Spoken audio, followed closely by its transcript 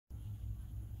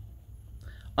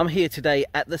I'm here today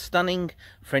at the stunning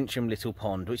Frensham Little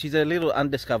Pond, which is a little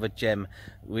undiscovered gem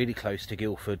really close to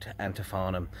Guildford and to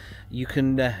Farnham. You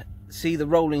can see the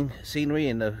rolling scenery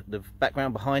in the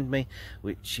background behind me,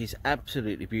 which is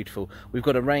absolutely beautiful. We've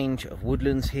got a range of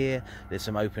woodlands here, there's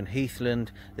some open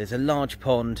heathland, there's a large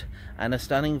pond and a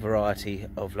stunning variety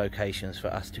of locations for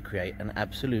us to create an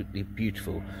absolutely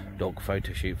beautiful dog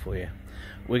photo shoot for you.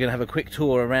 We're going to have a quick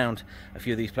tour around a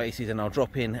few of these places and I'll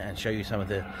drop in and show you some of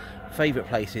the favourite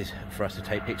places for us to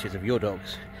take pictures of your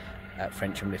dogs at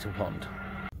Frensham Little Pond.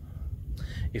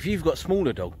 If you've got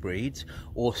smaller dog breeds,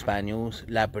 or spaniels,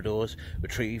 labradors,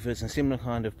 retrievers and similar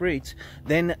kind of breeds,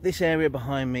 then this area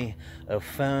behind me of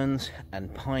ferns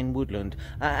and pine woodland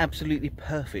are absolutely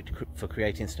perfect for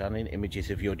creating stunning images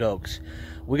of your dogs.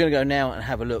 We're going to go now and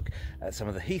have a look at some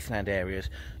of the heathland areas,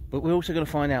 but we're also going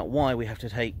to find out why we have to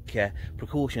take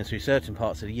precautions through certain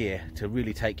parts of the year to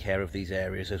really take care of these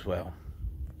areas as well.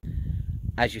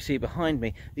 As you see behind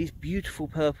me, these beautiful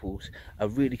purples are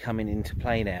really coming into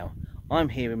play now. I'm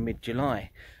here in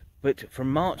mid-July, but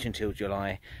from March until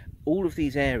July, all of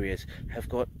these areas have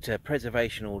got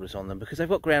preservation orders on them because they've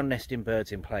got ground nesting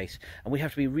birds in place, and we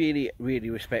have to be really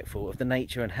respectful of the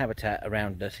nature and habitat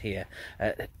around us here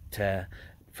at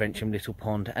Frensham Little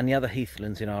Pond and the other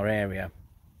heathlands in our area.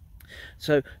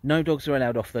 So no dogs are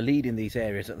allowed off the lead in these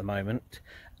areas at the moment,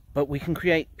 but we can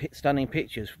create stunning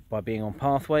pictures by being on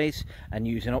pathways and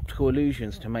using optical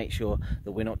illusions to make sure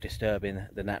that we're not disturbing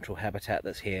the natural habitat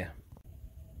that's here.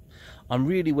 I'm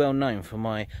really well known for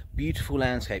my beautiful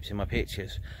landscapes in my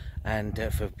pictures and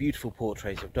for beautiful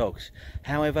portraits of dogs.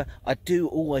 However, I do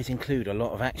always include a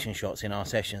lot of action shots in our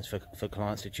sessions for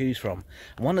clients to choose from.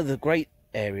 One of the great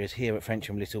areas here at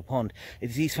Frensham Little Pond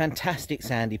is these fantastic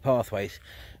sandy pathways.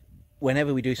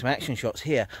 Whenever we do some action shots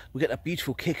here, we get a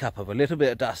beautiful kick up of a little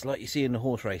bit of dust like you see in the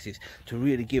horse races to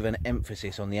really give an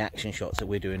emphasis on the action shots that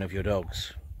we're doing of your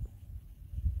dogs.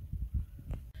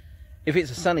 If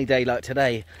it's a sunny day like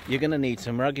today, you're going to need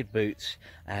some rugged boots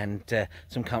and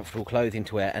some comfortable clothing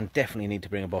to wear, and definitely need to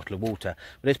bring a bottle of water.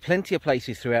 But there's plenty of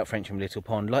places throughout Frensham Little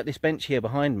Pond, like this bench here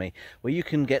behind me, where you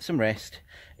can get some rest,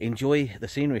 enjoy the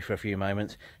scenery for a few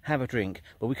moments, have a drink,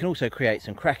 but we can also create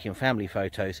some cracking family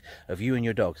photos of you and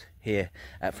your dogs here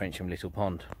at Frensham Little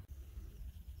Pond.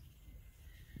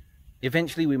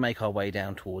 Eventually we make our way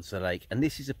down towards the lake, and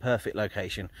this is a perfect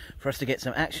location for us to get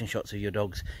some action shots of your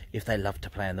dogs if they love to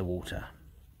play in the water.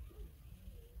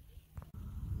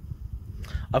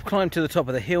 I've climbed to the top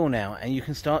of the hill now and you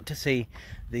can start to see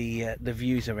the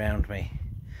views around me.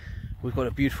 We've got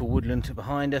a beautiful woodland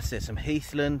behind us, there's some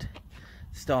heathland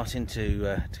starting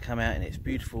to come out in its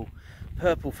beautiful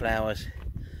purple flowers,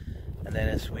 and then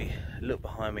as we look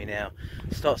behind me now,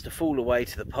 it starts to fall away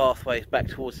to the pathways back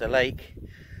towards the lake.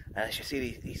 And as you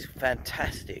see these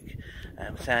fantastic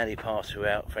sandy paths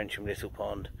throughout Frensham Little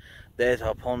Pond. There's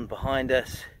our pond behind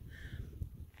us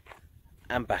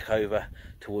and back over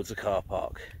towards the car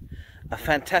park. A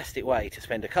fantastic way to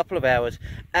spend a couple of hours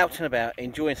out and about,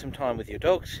 enjoying some time with your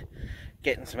dogs,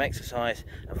 getting some exercise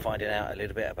and finding out a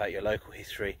little bit about your local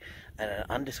history and an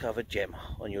undiscovered gem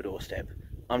on your doorstep.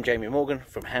 I'm Jamie Morgan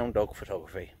from Hound Dog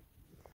Photography.